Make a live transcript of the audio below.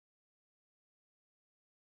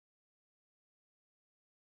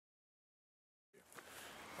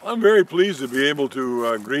I'm very pleased to be able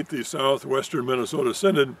to greet the Southwestern Minnesota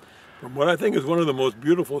Synod from what I think is one of the most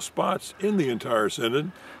beautiful spots in the entire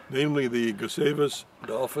Synod, namely the Gustavus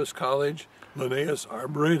Adolphus College Linnaeus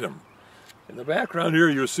Arboretum. In the background here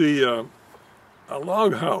you see a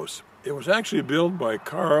log house. It was actually built by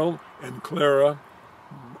Carl and Clara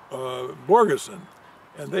Borgeson,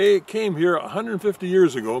 and they came here 150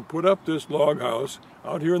 years ago, put up this log house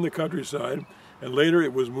out here in the countryside, and later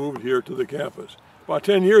it was moved here to the campus. About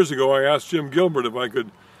 10 years ago, I asked Jim Gilbert if I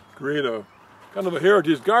could create a kind of a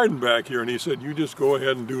heritage garden back here, and he said, "You just go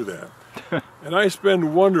ahead and do that." And I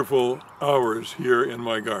spend wonderful hours here in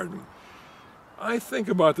my garden. I think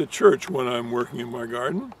about the church when I'm working in my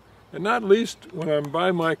garden, and not least when I'm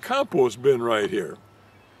by my compost bin right here.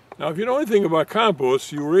 Now, if you know anything about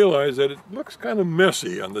compost, you realize that it looks kind of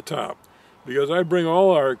messy on the top, because I bring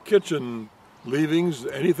all our kitchen leavings,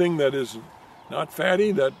 anything that is not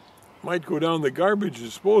fatty, that might go down the garbage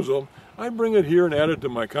disposal, I bring it here and add it to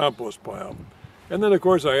my compost pile. And then of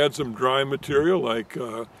course I add some dry material like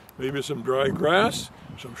maybe some dry grass,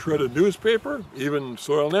 some shredded newspaper, even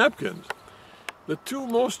soil napkins. The two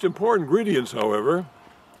most important ingredients, however,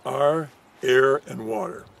 are air and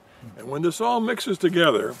water. And when this all mixes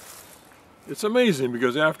together, it's amazing,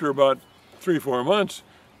 because after about 3-4 months,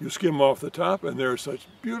 you skim off the top and there's such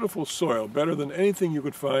beautiful soil, better than anything you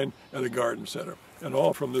could find at a garden center, and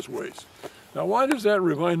all from this waste. Now, why does that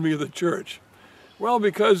remind me of the church? Well,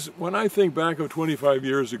 because when I think back of 25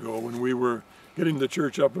 years ago when we were getting the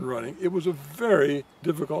church up and running, it was a very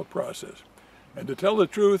difficult process. And to tell the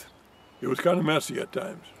truth, it was kind of messy at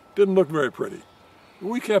times. Didn't look very pretty. But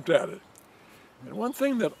we kept at it. And one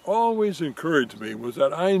thing that always encouraged me was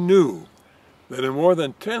that I knew that in more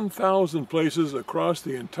than 10,000 places across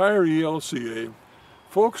the entire ELCA,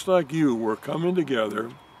 folks like you were coming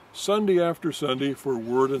together Sunday after Sunday for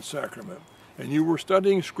Word and Sacrament. And you were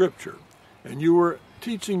studying Scripture, and you were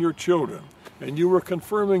teaching your children, and you were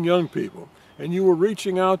confirming young people, and you were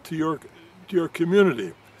reaching out to your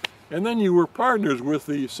community. And then you were partners with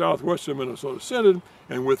the Southwestern Minnesota Synod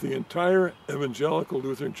and with the entire Evangelical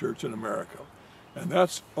Lutheran Church in America. And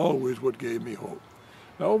that's always what gave me hope.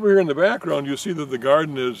 Now over here in the background you see that the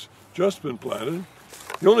garden has just been planted.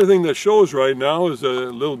 The only thing that shows right now is a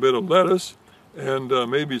little bit of lettuce and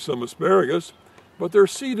maybe some asparagus, but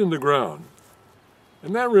there's seed in the ground.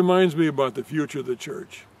 And that reminds me about the future of the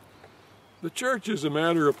church. The church is a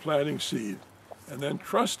matter of planting seed and then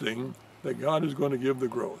trusting that God is going to give the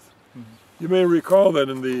growth. You may recall that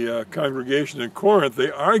in the congregation in Corinth,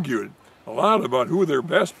 they argued a lot about who their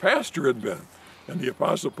best pastor had been. And the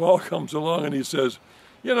Apostle Paul comes along and he says,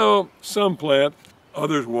 you know, some plant,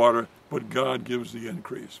 others water, but God gives the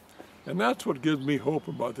increase. And that's what gives me hope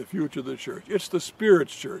about the future of the church. It's the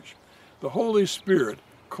Spirit's church. The Holy Spirit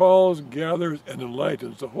calls, gathers, and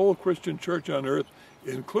enlightens the whole Christian church on earth,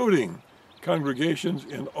 including congregations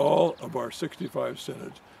in all of our 65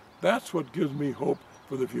 synods. That's what gives me hope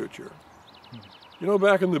for the future. You know,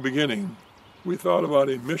 back in the beginning, we thought about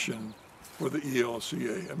a mission for the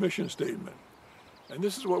ELCA, a mission statement. And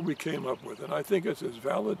this is what we came up with, and I think it's as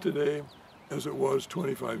valid today as it was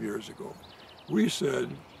 25 years ago. We said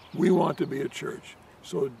we want to be a church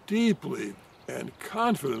so deeply and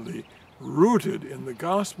confidently rooted in the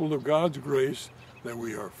gospel of God's grace that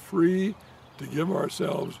we are free to give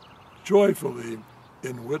ourselves joyfully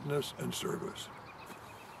in witness and service.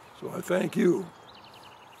 So I thank you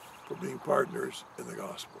for being partners in the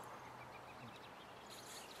gospel.